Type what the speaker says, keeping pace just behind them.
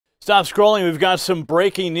Stop scrolling. We've got some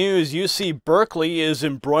breaking news. UC Berkeley is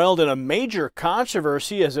embroiled in a major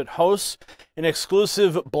controversy as it hosts an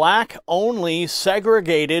exclusive black-only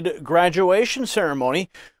segregated graduation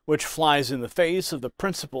ceremony, which flies in the face of the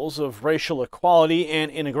principles of racial equality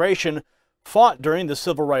and integration fought during the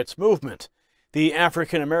civil rights movement. The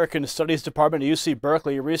African American Studies Department at UC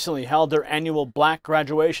Berkeley recently held their annual Black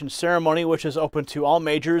graduation ceremony, which is open to all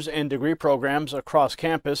majors and degree programs across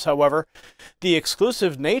campus. However, the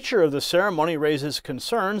exclusive nature of the ceremony raises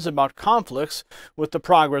concerns about conflicts with the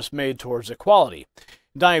progress made towards equality.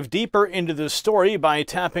 Dive deeper into this story by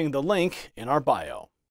tapping the link in our bio.